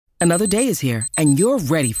Another day is here, and you're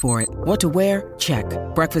ready for it. What to wear? Check.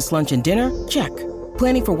 Breakfast, lunch, and dinner? Check.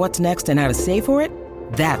 Planning for what's next and how to save for it?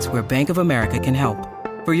 That's where Bank of America can help.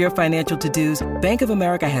 For your financial to-dos, Bank of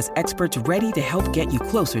America has experts ready to help get you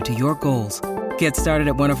closer to your goals. Get started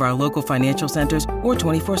at one of our local financial centers or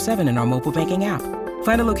 24/7 in our mobile banking app.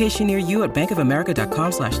 Find a location near you at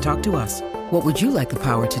bankofamerica.com/talktous. What would you like the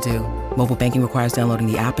power to do? Mobile banking requires downloading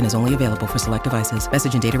the app and is only available for select devices.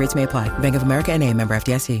 Message and data rates may apply. Bank of America N.A., member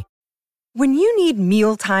FDIC. When you need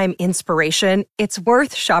mealtime inspiration, it's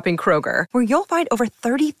worth shopping Kroger, where you'll find over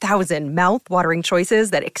 30,000 mouth-watering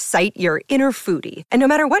choices that excite your inner foodie. And no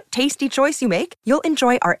matter what tasty choice you make, you'll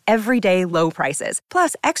enjoy our everyday low prices,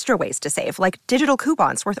 plus extra ways to save, like digital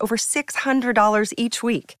coupons worth over $600 each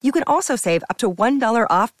week. You can also save up to $1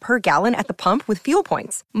 off per gallon at the pump with fuel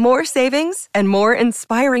points. More savings and more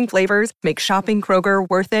inspiring flavors make shopping Kroger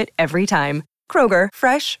worth it every time. Kroger,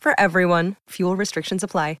 fresh for everyone. Fuel restrictions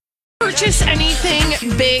apply. Purchase anything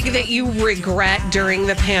big that you regret during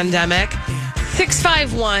the pandemic?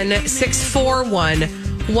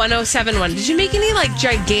 651-641-1071. Did you make any like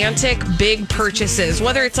gigantic big purchases,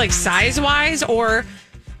 whether it's like size-wise or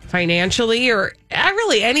financially or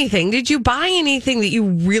really anything? Did you buy anything that you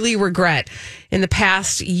really regret in the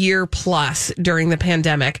past year plus during the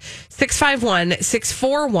pandemic?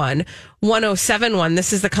 651-641-1071.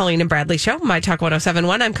 This is the Colleen and Bradley Show. My Talk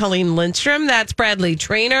 1071. I'm Colleen Lindstrom. That's Bradley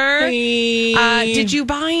Trainer. Hey. Did you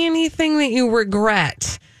buy anything that you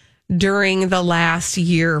regret during the last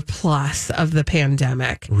year plus of the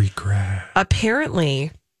pandemic? Regret.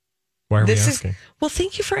 Apparently. Why are we asking? Well,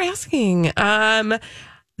 thank you for asking.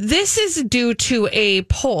 This is due to a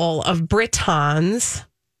poll of Britons.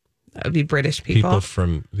 That would be British people. People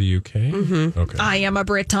from the UK? Mm-hmm. Okay. I am a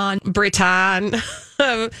Briton.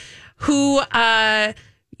 Who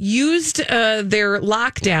used their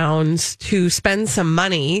lockdowns to spend some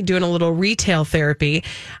money doing a little retail therapy.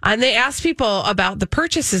 And they asked people about the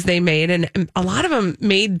purchases they made. And a lot of them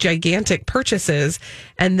made gigantic purchases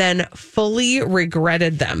and then fully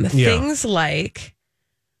regretted them. Yeah. Things like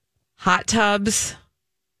hot tubs.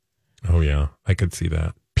 Oh, yeah. I could see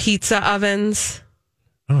that. Pizza ovens.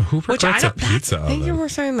 Oh, who regrets a pizza oven? Thank you for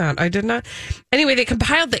saying that. I did not. Anyway, they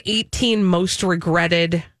compiled the 18 most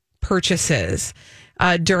regretted purchases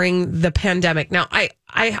during the pandemic. Now, I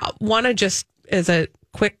want to just, as a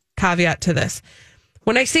quick caveat to this,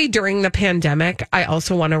 when I say during the pandemic, I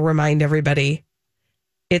also want to remind everybody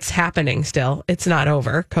it's happening still. It's not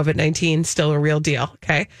over. COVID-19 is still a real deal.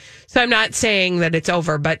 Okay. So I'm not saying that it's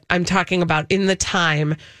over, but I'm talking about in the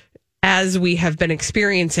time as we have been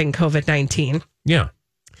experiencing COVID-19. Yeah.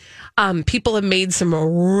 People have made some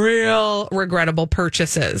real regrettable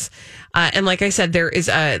purchases. And like I said, there's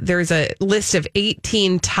a list of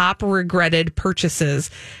 18 top regretted purchases.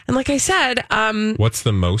 And like I said, what's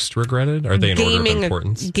the most regretted? Are they in order of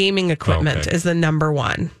importance? Gaming equipment is the number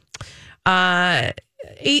one.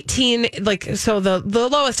 18, so the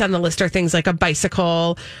lowest on the list are things like a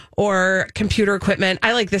bicycle or computer equipment.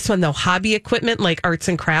 I like this one though, hobby equipment like arts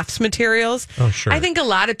and crafts materials. Oh, sure. I think a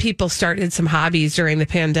lot of people started some hobbies during the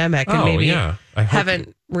pandemic and maybe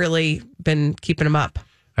haven't really been keeping them up.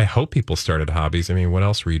 I hope people started hobbies. I mean, what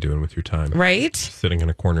else were you doing with your time? Right? Sitting in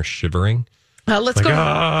a corner shivering. Let's go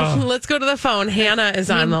to the phone. Hannah is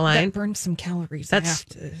on the line. That burns some calories. That's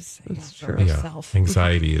true. Yeah.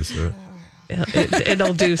 Anxiety is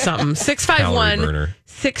it'll do something.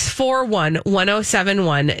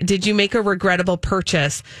 651-641-1071. Did you make a regrettable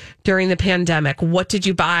purchase during the pandemic? What did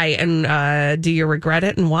you buy and do you regret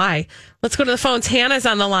it and why? Let's go to the phones. Hannah's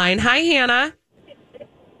on the line. Hi, Hannah.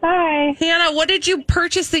 Hi. Hannah, what did you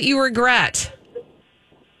purchase that you regret?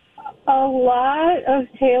 A lot of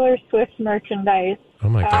Taylor Swift merchandise. Oh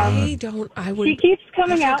my God. She keeps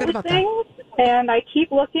coming out with things and I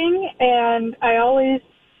keep looking and I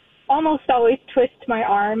almost always twist my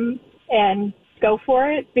arm and go for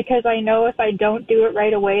it because I know if I don't do it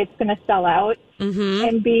right away, it's going to sell out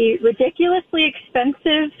and be ridiculously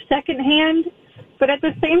expensive secondhand. But at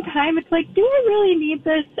the same time, it's like, do I really need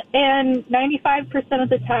this? And 95% of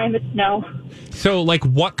the time, it's no. So, like,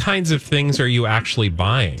 what kinds of things are you actually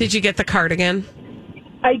buying? Did you get the cardigan?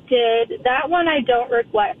 I did. That one I don't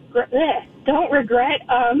regret.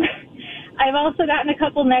 I've also gotten a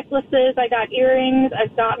couple necklaces. I got earrings.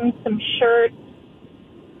 I've gotten some shirts.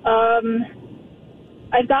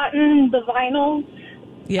 I've gotten the vinyls.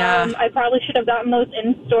 Yeah. I probably should have gotten those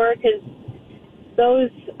in store because those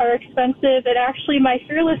are expensive. And actually, my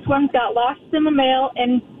Fearless ones got lost in the mail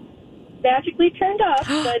and magically turned up,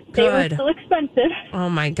 but they were still expensive. Oh,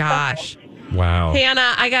 my gosh. Wow.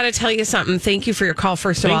 Hannah, I got to tell you something. Thank you for your call,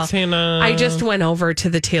 first of all. Thanks, Hannah. I just went over to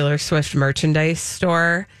the Taylor Swift merchandise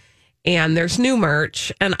store, and there's new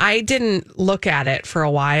merch, and I didn't look at it for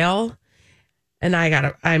a while, and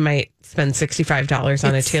I might spend $65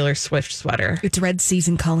 on a Taylor Swift sweater. It's red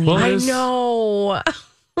season, Colleen. Well, I know.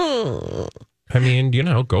 I mean,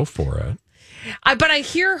 go for it. But I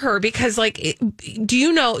hear her because, like, do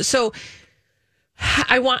you know? So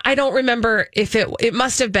I don't remember if it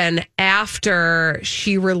must have been after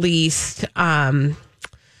she released Folklore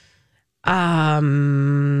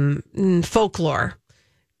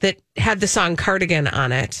that had the song Cardigan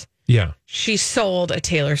on it. Yeah. She sold a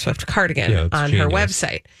Taylor Swift cardigan Yeah, that's on her genius.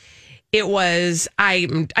 website. It was, I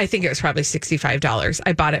think it was probably $65.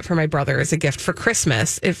 I bought it for my brother as a gift for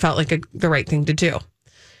Christmas. It felt like the right thing to do.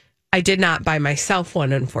 I did not buy myself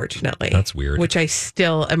one, unfortunately. That's weird. Which I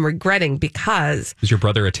still am regretting because... Is your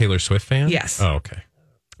brother a Taylor Swift fan? Yes. Oh, okay.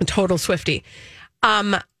 A total Swiftie.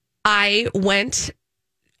 I went...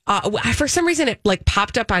 for some reason, it like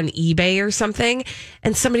popped up on eBay or something,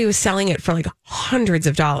 and somebody was selling it for like hundreds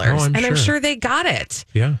of dollars. I'm sure they got it.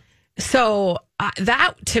 Yeah. So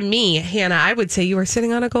that, to me, Hannah, I would say you are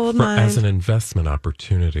sitting on a gold mine. As an investment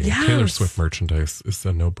opportunity, Yes. Taylor Swift merchandise is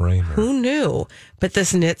a no-brainer. Who knew? But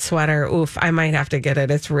this knit sweater, oof, I might have to get it.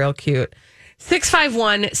 It's real cute.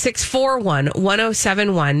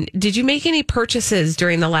 651-641-1071. Did you make any purchases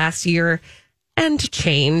during the last year and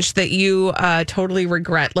change that you totally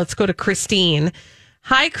regret? Let's go to Christine.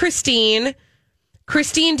 Hi, Christine.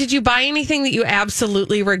 Christine, did you buy anything that you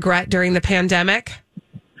absolutely regret during the pandemic?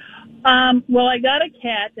 Well, I got a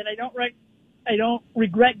cat, and I don't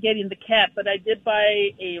regret getting the cat, but I did buy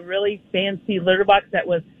a really fancy litter box that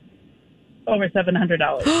was over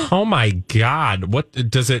 $700. Oh my God! What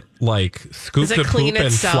does it like? Scoop Does it the clean poop and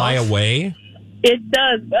itself? fly away? It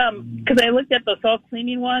does, because I looked at the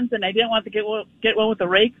self-cleaning ones, and I didn't want to get one with the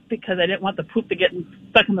rakes because I didn't want the poop to get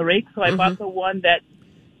stuck in the rake. So I bought the one that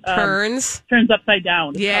Turns upside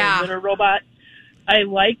down. It's Yeah. called a litter robot. I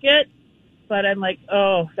like it, but I'm like,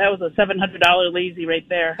 oh, that was a $700 lazy right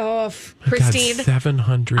there. Oh, Christine,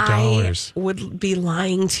 $700. I would be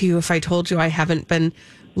lying to you if I told you I haven't been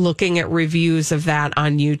looking at reviews of that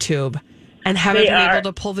on YouTube and haven't been able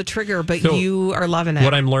to pull the trigger, but So, you are loving it.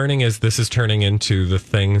 What I'm learning is this is turning into the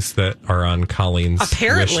things that are on Colleen's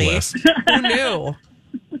Apparently. wish list. Who knew?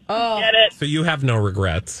 Get it? So you have no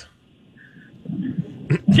regrets.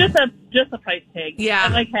 Just a price tag. Yeah. I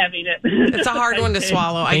like having it. It's a hard one to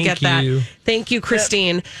swallow. I Thank get that. you. Thank you,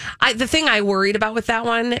 Christine. The thing I worried about with that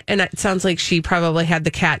one, and it sounds like she probably had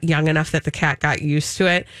the cat young enough that the cat got used to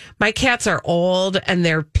it. My cats are old and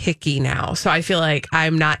they're picky now. So I feel like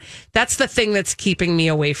that's the thing that's keeping me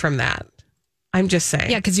away from that. I'm just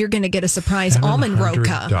saying. Yeah, because you're going to get a surprise almond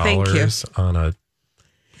roca. Thank you. On a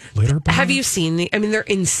litter box? Have you seen they're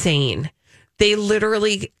insane. They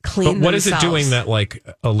literally clean But what is it themselves. doing that like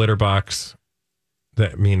a litter box?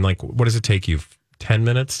 What does it take you? 10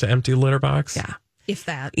 minutes to empty a litter box? Yeah. If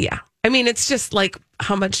that. Yeah. I mean, it's just like,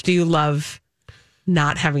 how much do you love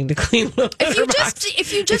not having to clean the litter box?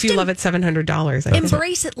 If you just love it $700, I think.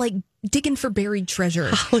 embrace it like digging for buried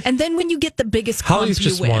treasure. And then when you get the biggest Holly's clump, you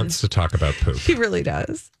just win. wants to talk about poop. He really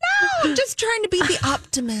does. No, just trying to be the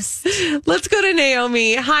optimist. Let's go to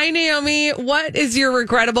Naomi. Hi, Naomi. What is your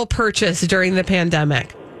regrettable purchase during the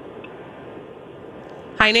pandemic?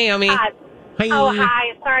 Hi, Naomi. Hi. Oh,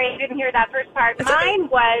 hi. Sorry, I didn't hear that first part. Mine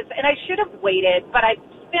was, and I should have waited, but I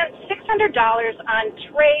spent $600 on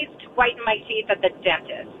trays to whiten my teeth at the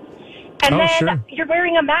dentist. And then sure. you're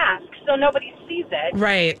wearing a mask, so nobody sees it.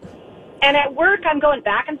 Right. And at work, I'm going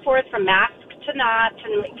back and forth from mask to not,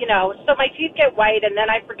 and so my teeth get white, and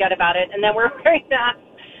then I forget about it, and then we're wearing masks.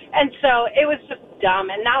 And so it was just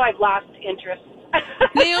dumb, and now I've lost interest.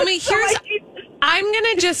 Naomi, I'm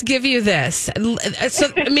going to just give you this. So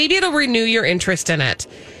maybe it'll renew your interest in it.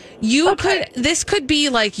 This could be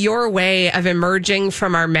like your way of emerging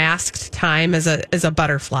from our masked time as a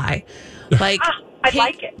butterfly. Like, I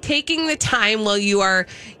like it. Taking the time while you are,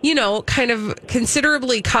 kind of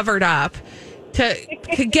considerably covered up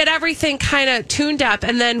to get everything kind of tuned up.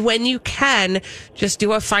 And then when you can, just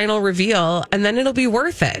do a final reveal and then it'll be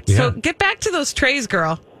worth it. Yeah. So get back to those trays,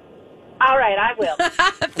 girl. All right, I will.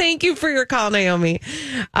 Thank you for your call, Naomi.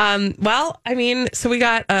 So we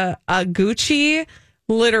got a Gucci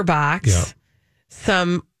litter box,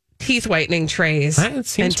 some teeth whitening trays, and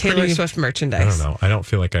Taylor Swift merchandise. I don't know. I don't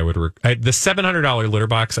feel like I would. The $700 litter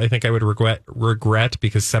box, I think I would regret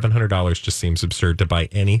because $700 just seems absurd to buy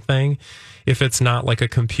anything if it's not like a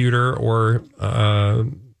computer or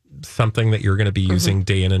something that you're going to be using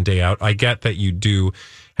day in and day out. I get that you do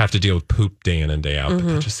have to deal with poop day in and day out, but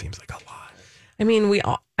that just seems like a lot. I mean,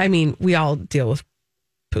 we all deal with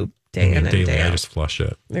poop day in and daily, day out. I just flush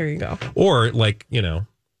it. There you go. Or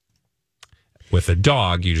With a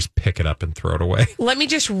dog, you just pick it up and throw it away. Let me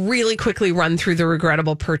just really quickly run through the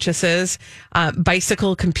regrettable purchases.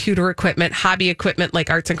 Bicycle, computer equipment, hobby equipment like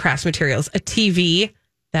arts and crafts materials, a TV.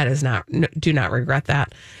 That is not, do not regret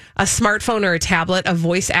that. A smartphone or a tablet, a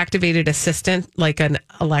voice activated assistant like an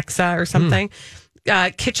Alexa or something.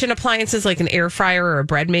 Kitchen appliances like an air fryer or a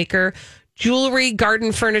bread maker. Jewelry,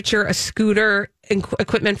 garden furniture, a scooter,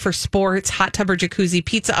 equipment for sports, hot tub or jacuzzi,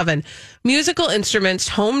 pizza oven, musical instruments,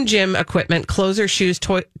 home gym equipment, clothes or shoes,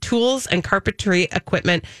 tools and carpentry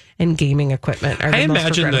equipment, and gaming equipment are the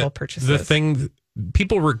most regrettable purchases. The thing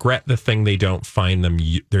people regret the thing they don't find them.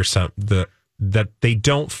 That they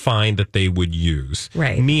don't find that they would use.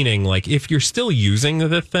 Right. Meaning, like if you're still using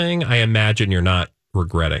the thing, I imagine you're not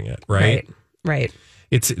regretting it. Right.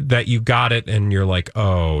 It's that you got it and you're like,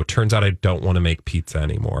 oh, turns out I don't want to make pizza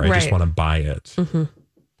anymore. I just want to buy it. Mm-hmm.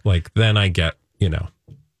 Like, then I get,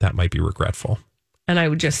 that might be regretful. And I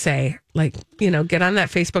would just say, like, get on that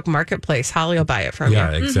Facebook marketplace. Holly will buy it from you.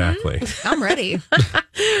 Yeah, exactly. Mm-hmm. I'm ready.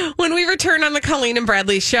 When we return on the Colleen and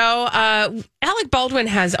Bradley show, Alec Baldwin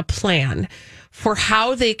has a plan for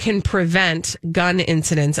how they can prevent gun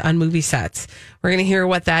incidents on movie sets. We're going to hear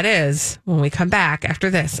what that is when we come back after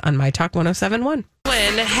this on My Talk 1071.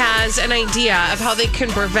 Baldwin has an idea of how they can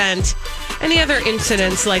prevent any other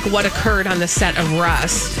incidents like what occurred on the set of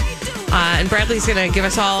Rust. And Bradley's going to give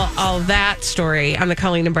us all that story on the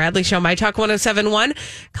Colleen and Bradley show. My Talk 1071.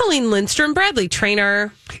 Colleen Lindstrom, Bradley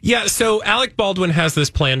trainer. Yeah, so Alec Baldwin has this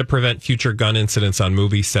plan to prevent future gun incidents on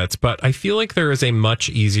movie sets, but I feel like there is a much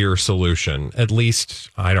easier solution. At least,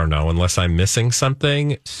 I don't know, unless I'm missing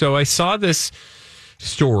something. So I saw this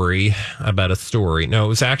story about a story. No, it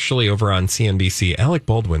was actually over on CNBC. Alec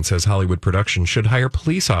Baldwin says Hollywood production should hire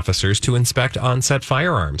police officers to inspect on-set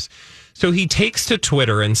firearms. So he takes to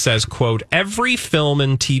Twitter and says, quote, every film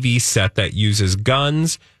and TV set that uses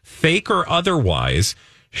guns, fake or otherwise,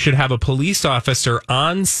 should have a police officer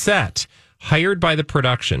on set hired by the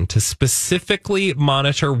production to specifically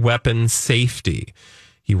monitor weapon safety.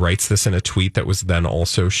 He writes this in a tweet that was then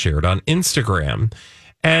also shared on Instagram.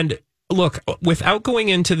 And look, without going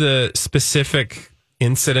into the specific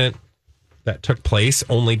incident that took place,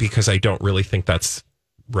 only because I don't really think that's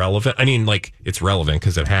relevant. I mean, like, it's relevant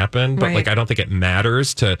because it happened, but like, I don't think it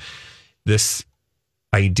matters to this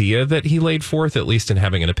idea that he laid forth, at least in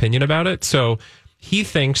having an opinion about it. So he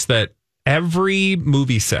thinks that every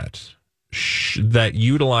movie set that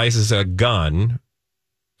utilizes a gun,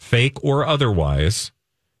 fake or otherwise,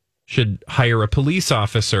 should hire a police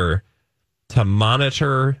officer to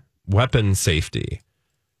monitor weapon safety.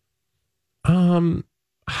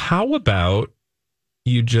 How about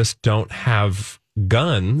you just don't have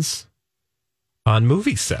guns on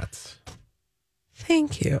movie sets?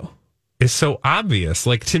 Thank you. It's so obvious.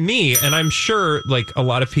 Like, to me, and I'm sure like a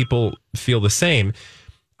lot of people feel the same,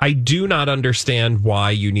 I do not understand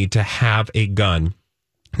why you need to have a gun.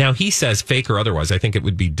 Now, he says fake or otherwise. I think it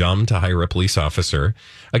would be dumb to hire a police officer.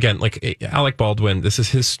 Again, like Alec Baldwin, this is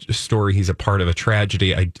his story. He's a part of a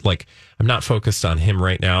tragedy. I'm not focused on him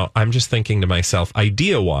right now. I'm just thinking to myself,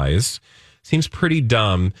 idea-wise, seems pretty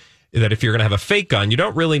dumb that if you're going to have a fake gun, you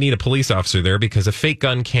don't really need a police officer there because a fake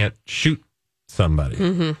gun can't shoot somebody,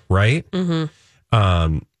 right?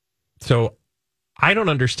 Mm-hmm. So I don't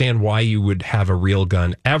understand why you would have a real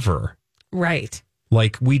gun ever. Right.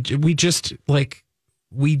 Like, we just, like,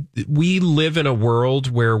 we live in a world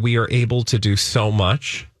where we are able to do so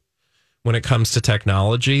much when it comes to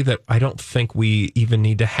technology that I don't think we even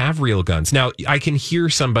need to have real guns. Now, I can hear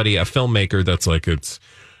somebody, a filmmaker, that's like,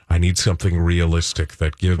 I need something realistic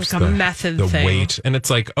that gives like a method the thing. weight. And it's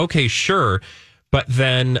like, okay, sure. But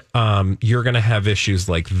then you're going to have issues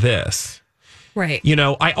like this. Right.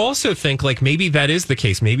 I also think like maybe that is the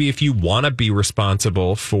case. Maybe if you want to be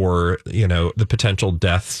responsible for, the potential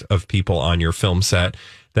deaths of people on your film set,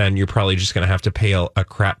 then you're probably just going to have to pay a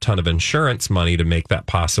crap ton of insurance money to make that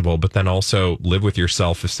possible. But then also live with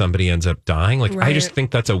yourself if somebody ends up dying. Like, I just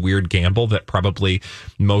think that's a weird gamble that probably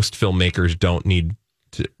most filmmakers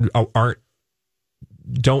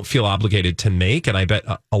don't feel obligated to make. And I bet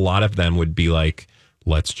a lot of them would be like,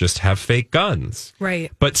 let's just have fake guns.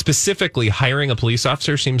 Right. But specifically hiring a police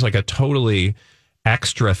officer seems like a totally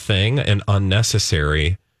extra thing and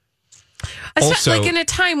unnecessary. Also, like in a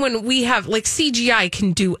time when we have like CGI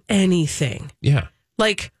can do anything. Yeah.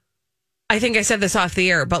 Like, I think I said this off the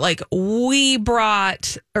air, but like they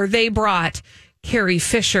brought Carrie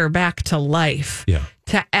Fisher back to life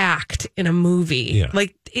to act in a movie. Yeah.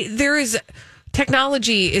 Like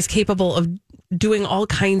technology is capable of doing all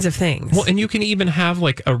kinds of things. Well, and you can even have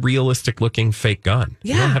like a realistic looking fake gun.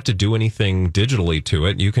 Yeah. You don't have to do anything digitally to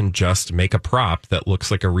it. You can just make a prop that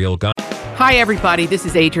looks like a real gun. Hi, everybody. This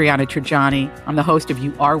is Adriana Trajani. I'm the host of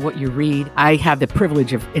You Are What You Read. I have the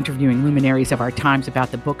privilege of interviewing luminaries of our times about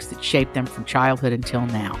the books that shaped them from childhood until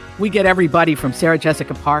now. We get everybody from Sarah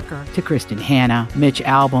Jessica Parker to Kristen Hanna, Mitch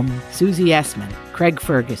Albom, Susie Essman, Craig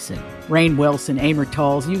Ferguson, Rainn Wilson, Amor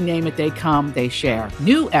Tolls, you name it, they come, they share.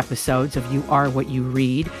 New episodes of You Are What You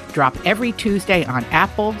Read drop every Tuesday on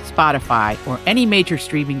Apple, Spotify, or any major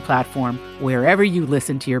streaming platform wherever you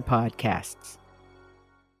listen to your podcasts.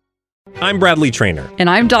 I'm Bradley Trainer. And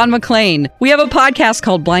I'm Don McClain. We have a podcast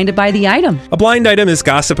called Blinded by the Item. A blind item is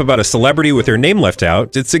gossip about a celebrity with their name left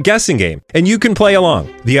out. It's a guessing game, and you can play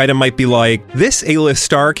along. The item might be like, this A-list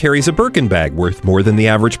star carries a Birkin bag worth more than the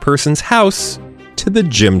average person's house to the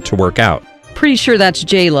gym to work out. Pretty sure that's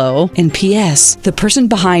J-Lo. And P.S. the person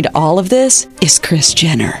behind all of this is Kris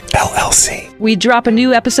Jenner, LLC. We drop a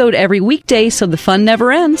new episode every weekday so the fun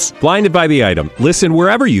never ends. Blinded by the Item. Listen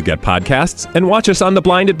wherever you get podcasts and watch us on the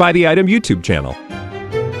Blinded by the Item YouTube channel.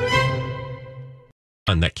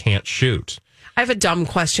 That can't shoot. I have a dumb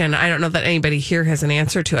question. I don't know that anybody here has an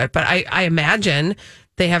answer to it, but I imagine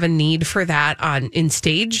they have a need for that in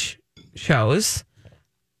stage shows.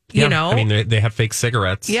 You know? I mean, they have fake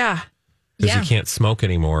cigarettes. Yeah. Because you can't smoke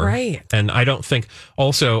anymore. Right. And I don't think,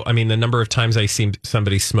 also, I mean, the number of times I see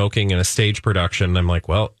somebody smoking in a stage production, I'm like,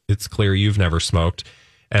 well, it's clear you've never smoked.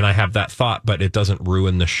 And I have that thought, but it doesn't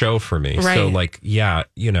ruin the show for me. Right. So, like, yeah,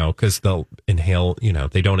 because they'll inhale,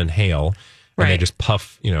 they don't inhale. And they just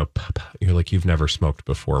puff, you're like, you've never smoked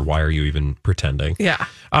before. Why are you even pretending? Yeah.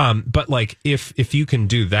 But like, if you can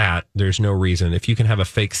do that, there's no reason. If you can have a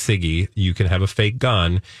fake ciggy, you can have a fake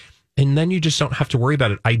gun. And then you just don't have to worry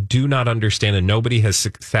about it. I do not understand, and nobody has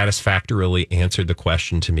satisfactorily answered the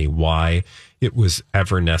question to me why it was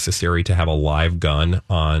ever necessary to have a live gun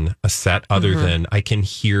on a set, other than I can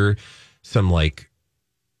hear some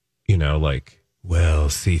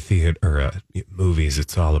see theater or movies.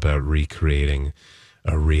 It's all about recreating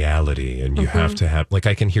a reality, and you have to have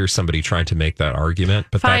I can hear somebody trying to make that argument.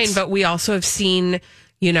 But fine, but we also have seen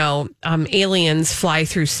aliens fly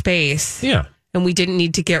through space. Yeah. And we didn't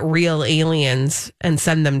need to get real aliens and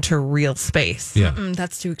send them to real space. Yeah.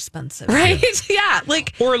 That's too expensive. Right? Yeah.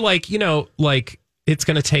 Or it's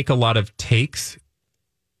going to take a lot of takes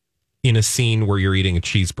in a scene where you're eating a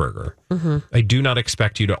cheeseburger. Mm-hmm. I do not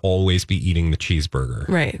expect you to always be eating the cheeseburger.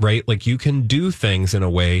 Right. Right? Like, you can do things in a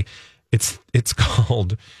way, it's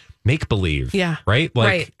called make believe. Yeah. Right?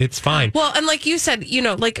 Like, it's fine. Well, and like you said,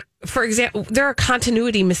 for example, there are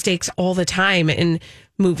continuity mistakes all the time in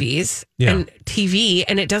movies and TV,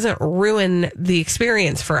 and it doesn't ruin the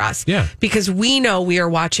experience for us. Yeah. Because we know we are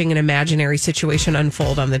watching an imaginary situation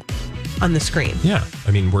unfold on the screen. Yeah.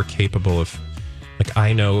 I mean, we're capable of,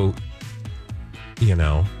 I know,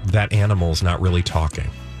 that animal's not really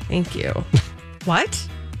talking. Thank you. What?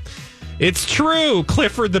 It's true.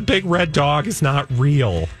 Clifford the big red dog is not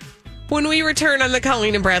real. When we return on the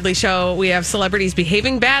Colleen and Bradley Show, we have celebrities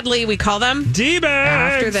behaving badly. We call them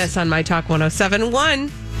D-bags. After this on My Talk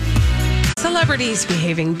 107.1. Celebrities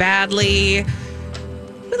behaving badly.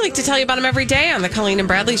 We like to tell you about them every day on the Colleen and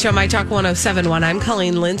Bradley Show, My Talk 107.1. I'm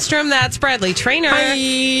Colleen Lindstrom. That's Bradley Trainer.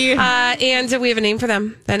 Hi. And we have a name for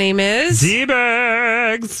them. That name is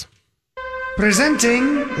D-bags.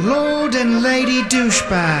 Presenting Lord and Lady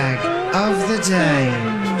Douchebag of the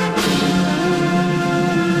Day.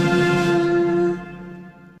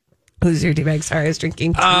 Who's your D-bag? Sorry, I was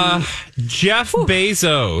drinking tea. Jeff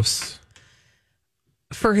Bezos.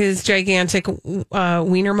 For his gigantic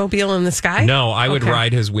Wienermobile in the sky? No, I would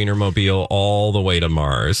ride his Wienermobile all the way to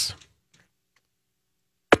Mars.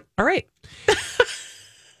 All right.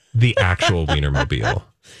 The actual Wienermobile.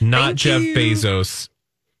 Not Jeff Bezos,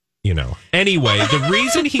 Anyway, the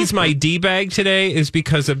reason he's my D-bag today is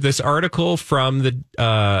because of this article from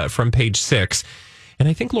Page 6. And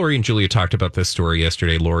I think Lori and Julia talked about this story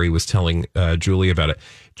yesterday. Lori was telling Julia about it.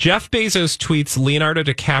 Jeff Bezos tweets Leonardo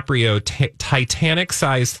DiCaprio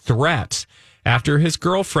Titanic-sized threat after his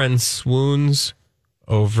girlfriend swoons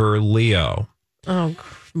over Leo. Oh,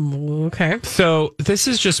 okay. So this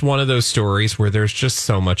is just one of those stories where there's just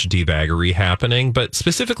so much debaggery happening. But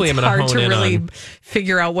specifically, I'm going to hone in on... Hard to really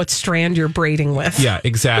figure out what strand you're braiding with. Yeah,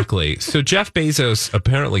 exactly. So Jeff Bezos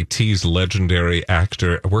apparently teased legendary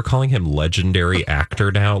actor. We're calling him legendary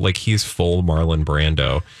actor now. Like, he's full Marlon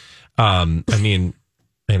Brando.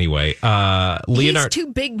 Anyway, Leonardo... He's two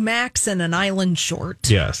Big Macs and an island short.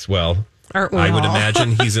 Yes, well, aren't we I would all?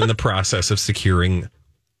 imagine he's in the process of securing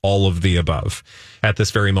all of the above at this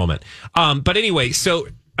very moment. But anyway, so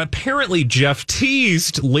apparently Jeff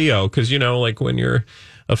teased Leo because, when you're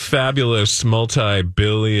a fabulous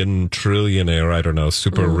multi-billion trillionaire, I don't know,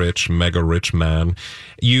 super rich, mega rich man.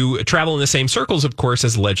 You travel in the same circles, of course,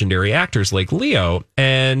 as legendary actors like Leo.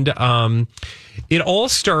 And it all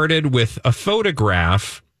started with a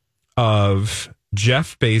photograph of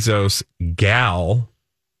Jeff Bezos' gal,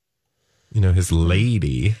 his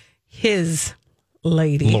lady.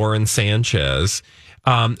 Lauren Sanchez,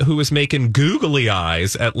 who was making googly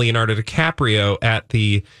eyes at Leonardo DiCaprio at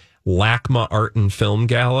the LACMA Art and Film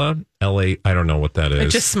Gala. LA, I don't know what that is. It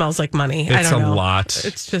just smells like money. It's I don't know. a lot.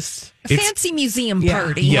 It's just a fancy museum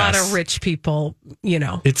party. A lot of rich people,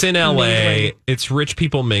 It's in LA. Mingling. It's rich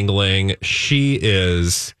people mingling. She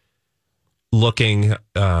is looking,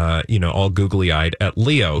 all googly eyed at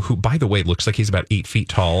Leo, who, by the way, looks like he's about 8 feet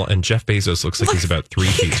tall, and Jeff Bezos looks like he's about 3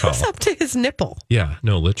 feet tall. He goes up to his nipple. Yeah,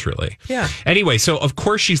 no, literally. Yeah. Anyway, so of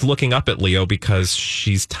course she's looking up at Leo because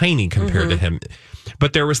she's tiny compared to him.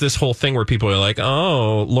 But there was this whole thing where people were like,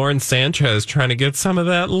 oh, Lauren Sanchez trying to get some of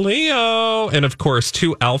that Leo. And of course,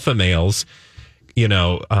 two alpha males,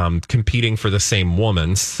 competing for the same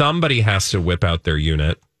woman. Somebody has to whip out their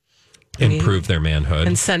unit and prove their manhood.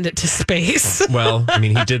 And send it to space. Well, I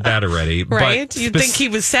mean, he did that already. Right? But You'd think he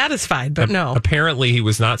was satisfied, but no. Apparently, he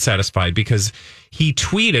was not satisfied because he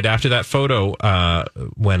tweeted after that photo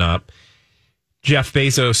went up. Jeff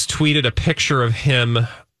Bezos tweeted a picture of him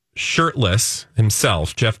shirtless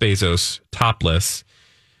himself, Jeff Bezos topless,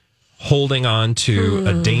 holding on to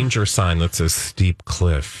a danger sign that says steep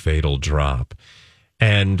cliff, fatal drop.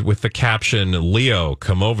 And with the caption, Leo,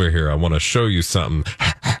 come over here. I want to show you something.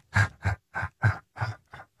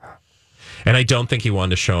 And I don't think he wanted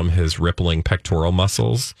to show him his rippling pectoral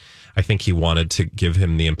muscles. I think he wanted to give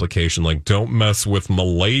him the implication, like, don't mess with my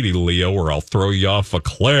lady, Leo, or I'll throw you off a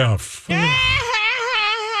cliff.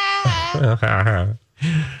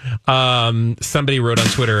 Somebody wrote on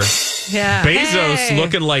Twitter, Bezos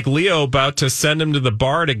looking like Leo about to send him to the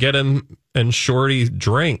bar to get him and Shorty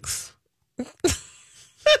drinks.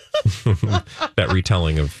 That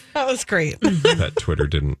retelling of that was great. That Twitter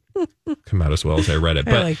didn't come out as well as I read it.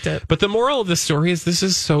 But, I liked it. But the moral of the story is this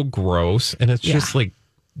is so gross, and it's just like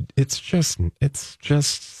it's just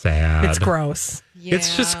sad. It's gross. Yeah.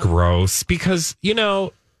 It's just gross because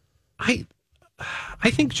I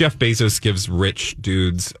think Jeff Bezos gives rich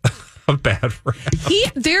dudes a bad rap. He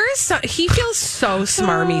feels so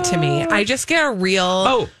smarmy to me. I just get a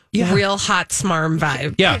real hot smarm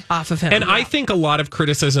vibe off of him. And I think a lot of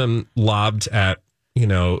criticism lobbed at,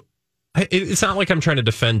 it's not like I'm trying to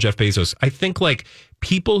defend Jeff Bezos. I think like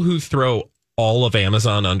people who throw all of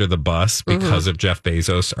Amazon under the bus because of Jeff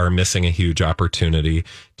Bezos are missing a huge opportunity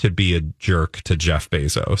to be a jerk to Jeff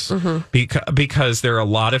Bezos. Because there are a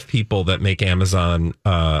lot of people that make Amazon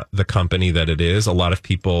the company that it is, a lot of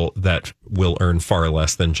people that will earn far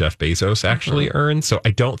less than Jeff Bezos actually earns. So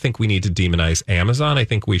I don't think we need to demonize Amazon. I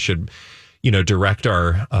think we should, direct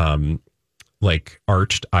our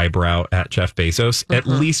arched eyebrow at Jeff Bezos, at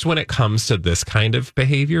least when it comes to this kind of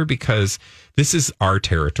behavior, because this is our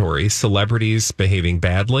territory. Celebrities behaving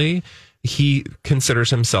badly. He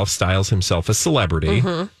styles himself a celebrity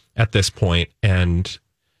at this point, and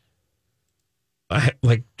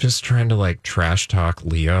I just trying to trash talk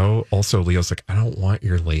Leo. Also, Leo's like, I don't want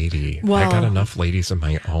your lady. Well, I got enough ladies of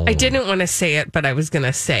my own. I didn't want to say it, but I was going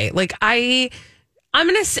to say, I'm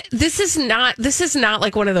going to say, this is not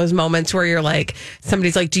like one of those moments where you're like,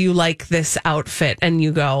 somebody's like, do you like this outfit? And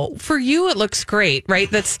you go, for you, it looks great, right?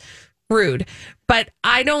 That's rude. But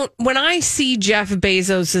when I see Jeff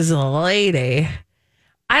Bezos' lady,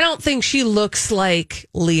 I don't think she looks like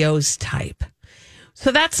Leo's type.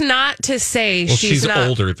 So that's not to say she's not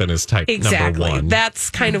older than his type. Exactly. Number one. That's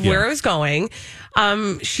kind of where I was going.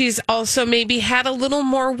 She's also maybe had a little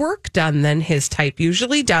more work done than his type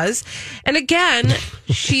usually does. And again,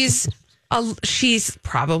 she's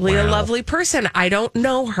probably a lovely person. I don't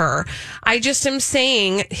know her. I just am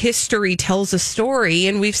saying history tells a story,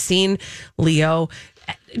 and we've seen Leo.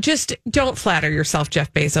 Just don't flatter yourself,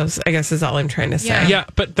 Jeff Bezos, I guess is all I'm trying to say. Yeah,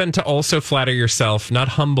 but then to also flatter yourself, not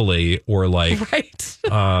humbly or right.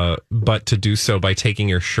 But to do so by taking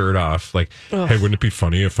your shirt off. Like, hey, wouldn't it be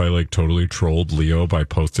funny if I totally trolled Leo by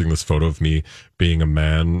posting this photo of me being a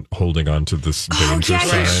man holding on to this danger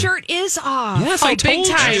sign? Your shirt is off. Yes, I told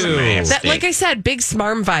big time. you. Like I said, big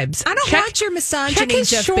smarm vibes. I don't want your misogyny, his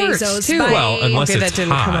Jeff shorts, Bezos. too. Well, unless that it's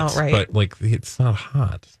didn't hot, come out right. But it's not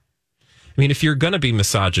hot. I mean, if you're going to be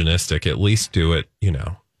misogynistic, at least do it,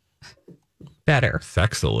 better.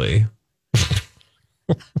 Sexily.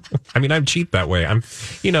 I mean, I'm cheap that way. I'm,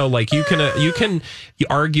 you can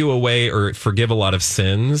argue away or forgive a lot of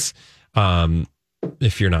sins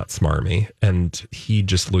if you're not smarmy. And he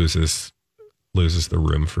just loses loses the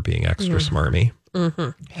room for being extra smarmy.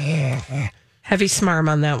 Mm-hmm. Heavy smarm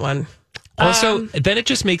on that one. Also, then it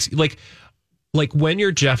just makes like when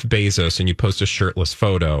you're Jeff Bezos and you post a shirtless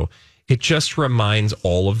photo, it just reminds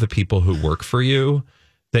all of the people who work for you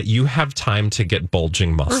that you have time to get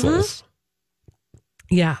bulging muscles.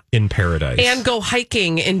 Yeah. In paradise. And go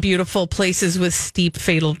hiking in beautiful places with steep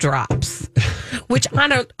fatal drops. Which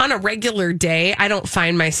on a regular day, I don't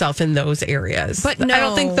find myself in those areas. But no. I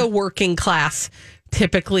don't think the working class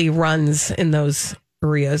typically runs in those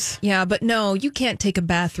areas. Yeah, but no, you can't take a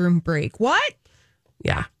bathroom break. What?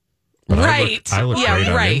 Yeah. But right. I look great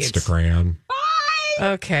on right. Instagram.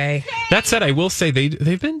 Okay. That said, I will say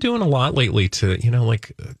they've been doing a lot lately to,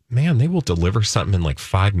 man, they will deliver something in like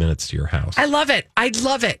 5 minutes to your house. I love it. I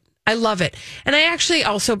love it. I love it. And I actually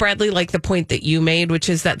also, Bradley, like the point that you made, which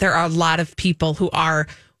is that there are a lot of people who are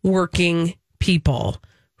working people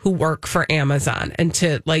who work for Amazon, and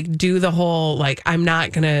to like do the whole, like, I'm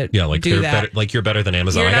not going to do that. Better, like you're better than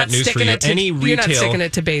Amazon. I got news for you. You're not sticking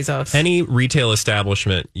it to Bezos. Any retail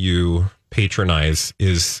establishment you patronize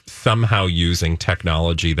is somehow using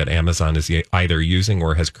technology that Amazon is either using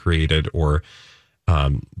or has created or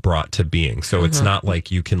brought to being. So it's not like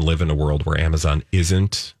you can live in a world where Amazon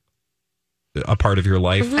isn't a part of your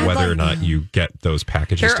life, whether or not you get those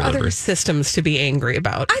packages there are delivered. other systems to be angry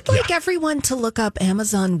about. I'd like everyone to look up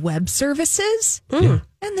Amazon Web Services.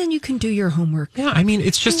 And then you can do your homework. Yeah, I mean,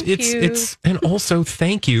 it's just, it's, and also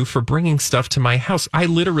thank you for bringing stuff to my house. I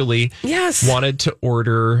literally wanted to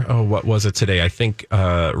order, what was it today? I think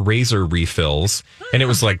razor refills. And it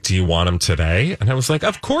was like, do you want them today? And I was like,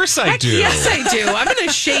 of course I do. Yes, I do. I'm going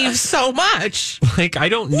to shave so much. Like, I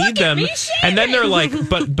don't need them. And then they're like,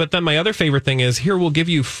 but then my other favorite thing is, here, we'll give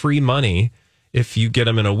you free money if you get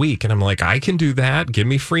them in a week. And I'm like, I can do that. Give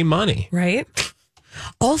me free money. Right.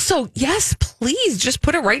 Also, yes, please just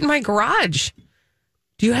put it right in my garage.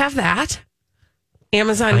 Do you have that?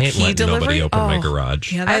 Amazon I ain't key letting delivery. nobody open my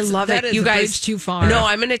garage. Yeah, I love that it. is You a guys bridge too far. No,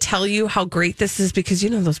 I'm going to tell you how great this is because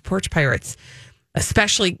those porch pirates,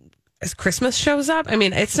 especially as Christmas shows up. I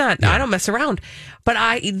mean, it's not. I don't mess around,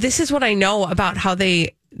 but this is what I know about how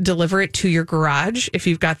they deliver it to your garage. If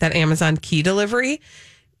you've got that Amazon key delivery,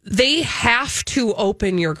 they have to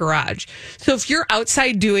open your garage. So if you're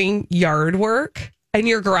outside doing yard work and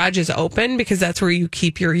your garage is open because that's where you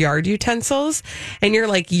keep your yard utensils, and you're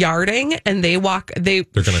like yarding, and they're gonna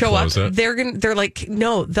show up. It. They're like,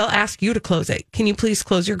 no, they'll ask you to close it. Can you please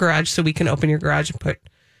close your garage so we can open your garage and put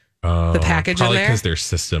the package in there? Probably because their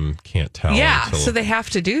system can't tell. Yeah, so they have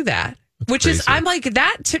to do that. Which crazy. I'm like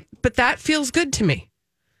but that feels good to me.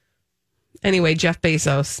 Anyway, Jeff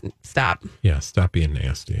Bezos, stop. Yeah, stop being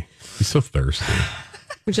nasty. He's so thirsty.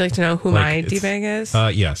 Would you like to know who my D-bag is?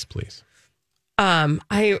 Yes, please. I'm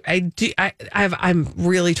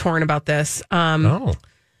really torn about this.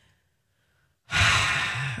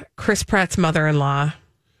 Chris Pratt's mother-in-law.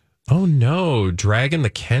 Oh no, dragging the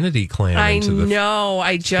Kennedy clan into the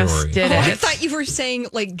I just story. did it. I thought you were saying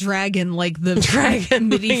like dragon, like the dragon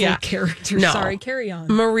medieval character. No. Sorry, carry on.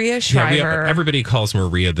 Maria Shriver. Everybody calls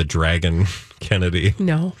Maria the Dragon Kennedy.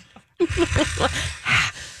 No.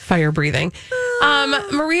 Fire breathing.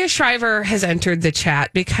 Maria Shriver has entered the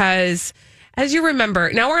chat because, as you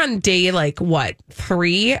remember, now we're on day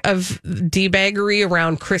 3 of debaggery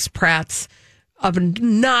around Chris Pratt's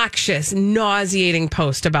obnoxious, nauseating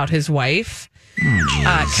post about his wife,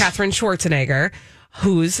 Katherine Schwarzenegger,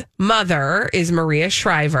 whose mother is Maria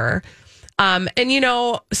Shriver.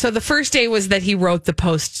 So the first day was that he wrote the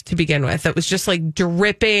post to begin with. It was just like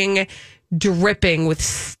dripping with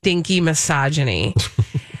stinky misogyny.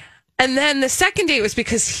 And then the second day was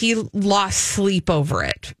because he lost sleep over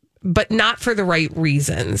it, but not for the right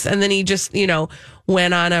reasons. And then he just,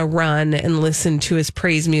 went on a run and listened to his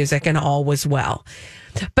praise music and all was well.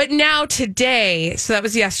 But now today, so that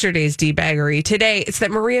was yesterday's debaggery. Today, it's that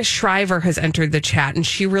Maria Shriver has entered the chat and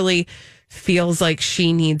she really feels like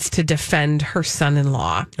she needs to defend her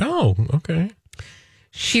son-in-law. Oh, okay.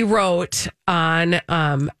 She wrote on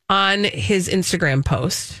his Instagram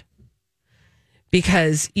post,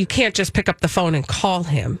 because you can't just pick up the phone and call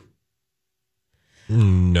him.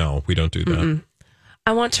 No, we don't do that. Mm-mm.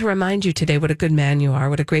 I want to remind you today what a good man you are,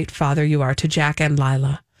 what a great father you are to Jack and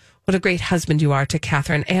Lila, what a great husband you are to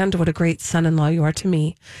Catherine, and what a great son-in-law you are to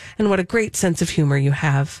me, and what a great sense of humor you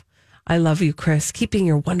have. I love you, Chris. Keep being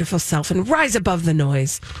your wonderful self and rise above the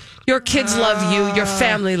noise. Your kids love you, your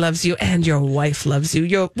family loves you, and your wife loves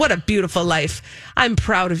you. What a beautiful life. I'm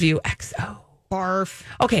proud of you, XO. Barf.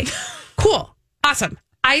 Okay, cool. Awesome.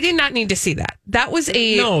 I did not need to see that. That was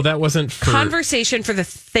that wasn't for conversation for the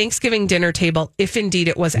Thanksgiving dinner table, if indeed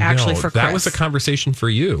it was actually for Chris. That was a conversation for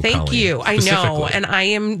you. Thank Colleen, you. I know, and I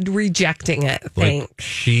am rejecting it. Thanks.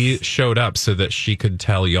 She showed up so that she could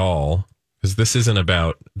tell y'all, because this isn't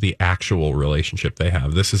about the actual relationship they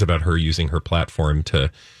have. This is about her using her platform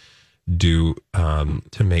to do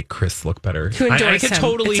to make Chris look better. To endorse I could him.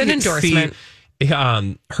 totally It's an endorsement. see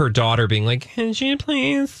her daughter being like, "Can you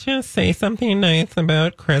please just say something nice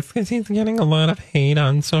about Chris because he's getting a lot of hate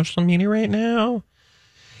on social media right now."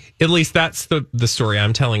 At least that's the story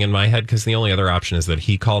I'm telling in my head, because the only other option is that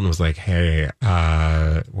he called and was like, "Hey,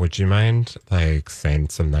 would you mind like saying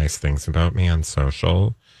some nice things about me on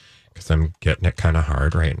social? Because I'm getting it kind of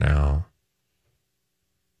hard right now."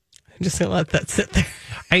 I'm just gonna let that sit there.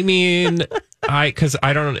 I mean, because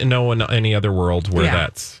I don't know in any other world where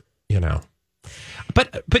that's,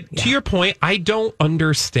 But to your point, I don't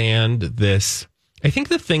understand this. I think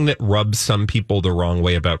the thing that rubs some people the wrong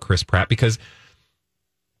way about Chris Pratt, because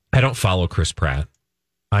I don't follow Chris Pratt.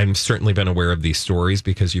 I've certainly been aware of these stories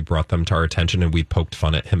because you brought them to our attention and we poked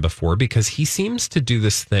fun at him before, because he seems to do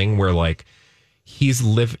this thing where like he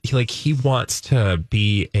wants to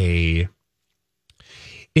be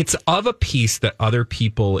it's of a piece that other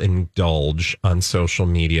people indulge on social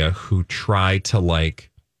media who try to like,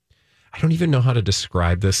 I don't even know how to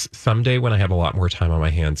describe this. Someday when I have a lot more time on my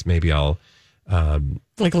hands, maybe I'll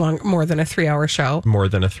more than a 3-hour show. More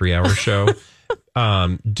than a 3-hour show.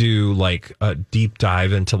 Do like a deep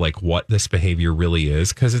dive into like what this behavior really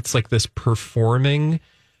is, because it's like this performing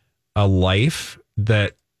a life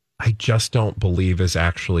that I just don't believe is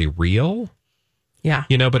actually real. Yeah.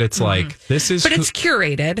 But it's like, this is... But it's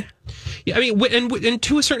curated. Yeah, I mean, and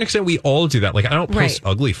to a certain extent, we all do that. Like, I don't post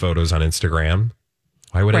ugly photos on Instagram.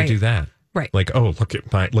 Why would I do that? Right. Like, oh, look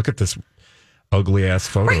at this ugly ass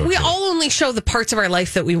photo. Right. We all only show the parts of our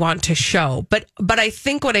life that we want to show. But I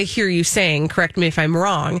think what I hear you saying, correct me if I'm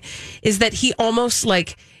wrong, is that he almost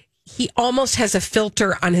has a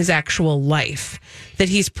filter on his actual life that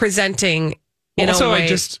he's presenting in a way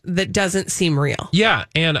that doesn't seem real. Yeah.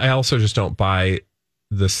 And I also just don't buy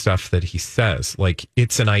the stuff that he says. Like,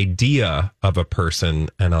 it's an idea of a person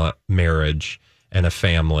and a marriage and a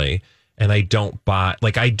family. And I don't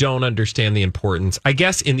understand the importance. I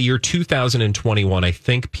guess in the year 2021, I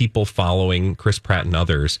think people following Chris Pratt and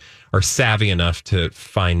others are savvy enough to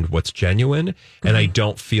find what's genuine. Mm-hmm. And I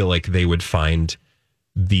don't feel like they would find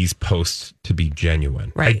these posts to be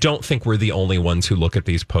genuine. Right. I don't think we're the only ones who look at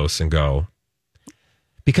these posts and go,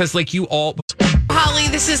 because like you all... Holly,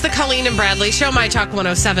 this is the Colleen and Bradley Show, My Talk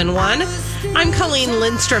 107.1. I'm Colleen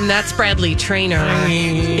Lindstrom. That's Bradley Traynor.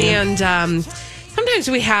 And sometimes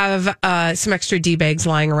we have some extra D-bags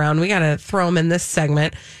lying around. We got to throw them in this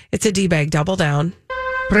segment. It's a D-bag double down.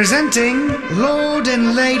 Presenting Lord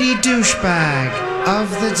and Lady Douchebag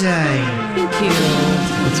of the Day. Thank you.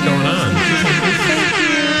 What's going on? Thank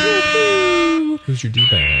you. Who's your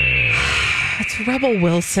D-bag? It's Rebel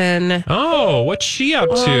Wilson. Oh, what's she up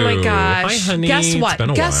to? Oh my gosh. Hi, honey. Guess what? It's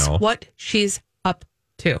been a Guess while. what she's up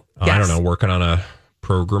to? I don't know. Working on a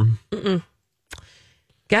program. Guess.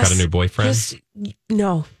 Got a new boyfriend?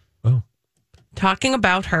 No. Oh. Talking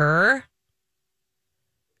about her.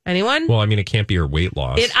 Anyone? Well, I mean, it can't be her weight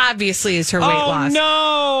loss. It obviously is her weight loss.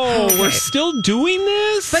 Oh, no. Okay. We're still doing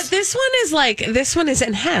this? But this one is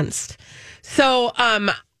enhanced. So,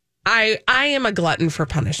 I am a glutton for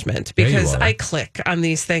punishment because I click on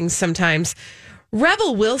these things sometimes.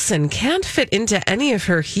 Rebel Wilson can't fit into any of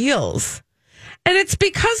her heels. And it's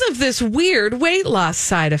because of this weird weight loss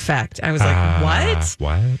side effect. I was like, what?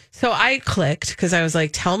 What? So I clicked because I was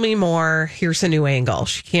like, tell me more. Here's a new angle.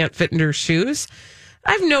 She can't fit in her shoes.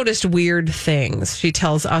 I've noticed weird things. She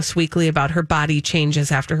tells Us Weekly about her body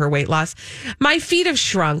changes after her weight loss. My feet have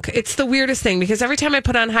shrunk. It's the weirdest thing because every time I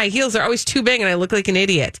put on high heels, they're always too big and I look like an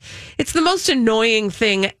idiot. It's the most annoying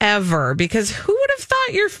thing ever because who would have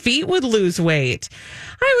thought your feet would lose weight?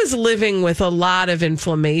 I was living with a lot of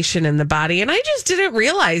inflammation in the body and I just didn't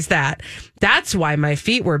realize that. That's why my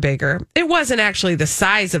feet were bigger. It wasn't actually the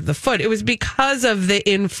size of the foot. It was because of the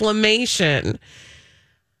inflammation.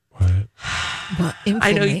 What?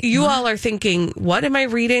 I know you all are thinking, what am I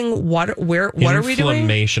reading? What are we doing?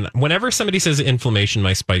 Inflammation. Whenever somebody says inflammation,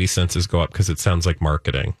 my spidey senses go up because it sounds like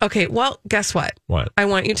marketing. Okay, well, guess what? What? I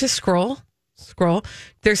want you to scroll.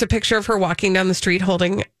 There's a picture of her walking down the street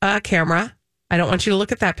holding a camera. I don't want you to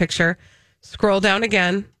look at that picture. Scroll down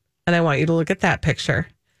again, and I want you to look at that picture.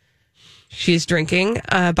 She's drinking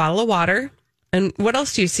a bottle of water. And what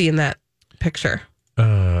else do you see in that picture?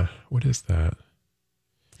 What is that?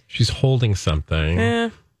 She's holding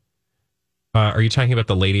something. Are you talking about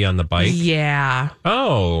the lady on the bike? Yeah.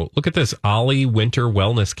 Oh, look at this. Ollie Winter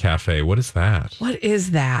Wellness Cafe. What is that? What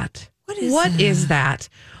is that? What is that?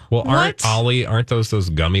 Well, aren't those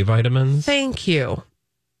gummy vitamins? Thank you.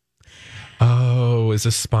 Oh, is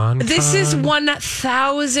this SpawnCon? This is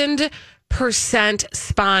 1,000%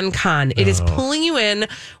 SpawnCon. It is pulling you in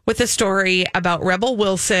with a story about Rebel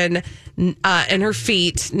Wilson and her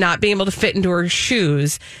feet not being able to fit into her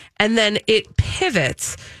shoes. And then it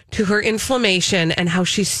pivots to her inflammation and how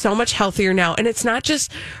she's so much healthier now. And it's not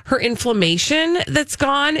just her inflammation that's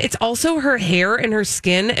gone. It's also her hair and her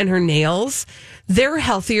skin and her nails. They're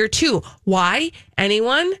healthier too. Why?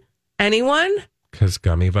 Anyone? Because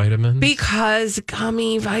gummy vitamins? Because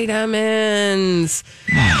gummy vitamins.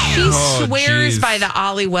 She swears by the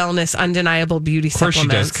Ollie Wellness Undeniable Beauty Supplements. Of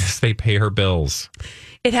course she does, because they pay her bills.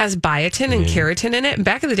 It has biotin and keratin in it. And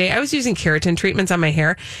back in the day, I was using keratin treatments on my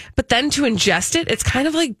hair. But then to ingest it, it's kind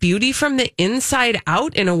of like beauty from the inside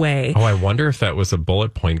out in a way. Oh, I wonder if that was a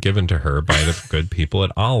bullet point given to her by the good people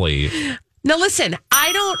at Ollie. Now, listen,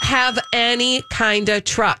 I don't have any kind of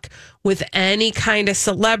truck with any kind of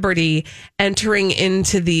celebrity entering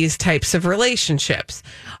into these types of relationships.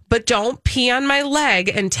 But don't pee on my leg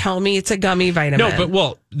and tell me it's a gummy vitamin. No,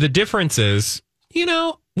 but, the difference is,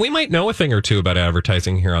 we might know a thing or two about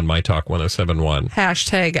advertising here on My Talk 107.1.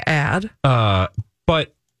 Hashtag ad.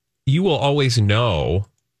 But you will always know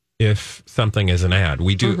if something is an ad.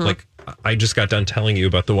 We do, like, I just got done telling you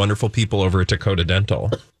about the wonderful people over at Dakota Dental.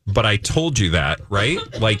 But I told you that, right?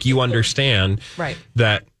 Like, you understand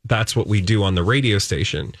that that's what we do on the radio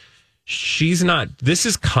station. This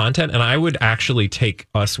is content, and I would actually take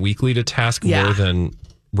Us Weekly to task more than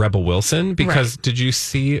Rebel Wilson, because did you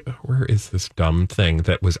see, where is this dumb thing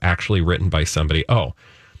that was actually written by somebody? Oh,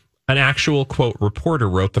 an actual, quote, reporter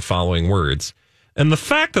wrote the following words. And the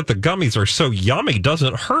fact that the gummies are so yummy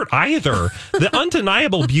doesn't hurt either. The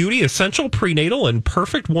undeniable beauty, essential prenatal, and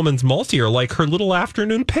perfect woman's multi are like her little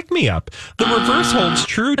afternoon pick-me-up. The reverse holds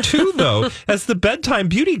true, too, though, as the bedtime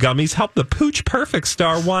beauty gummies help the pooch perfect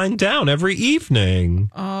star wind down every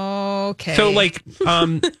evening. Okay. So, like,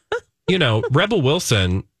 Rebel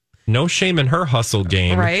Wilson, no shame in her hustle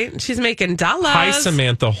game. Right. She's making dollars. Hi,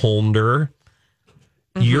 Samantha Holnder.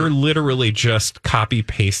 You're literally just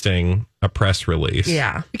copy-pasting a press release.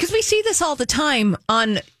 Yeah. Because we see this all the time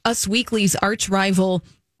on Us Weekly's arch rival,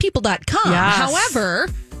 People.com. Yes. However,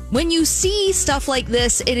 when you see stuff like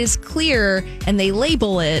this, it is clear, and they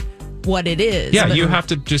label it what it is. Yeah, you have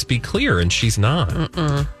to just be clear, and she's not.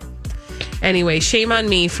 Anyway, shame on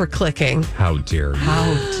me for clicking. How dare you?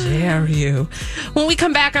 How dare you? When we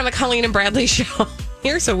come back on the Colleen and Bradley show,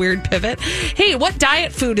 here's a weird pivot. Hey, what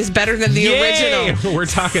diet food is better than the original? We're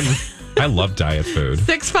talking, I love diet food.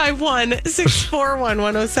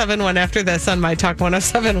 651-641-1071 after this on My Talk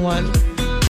 1071.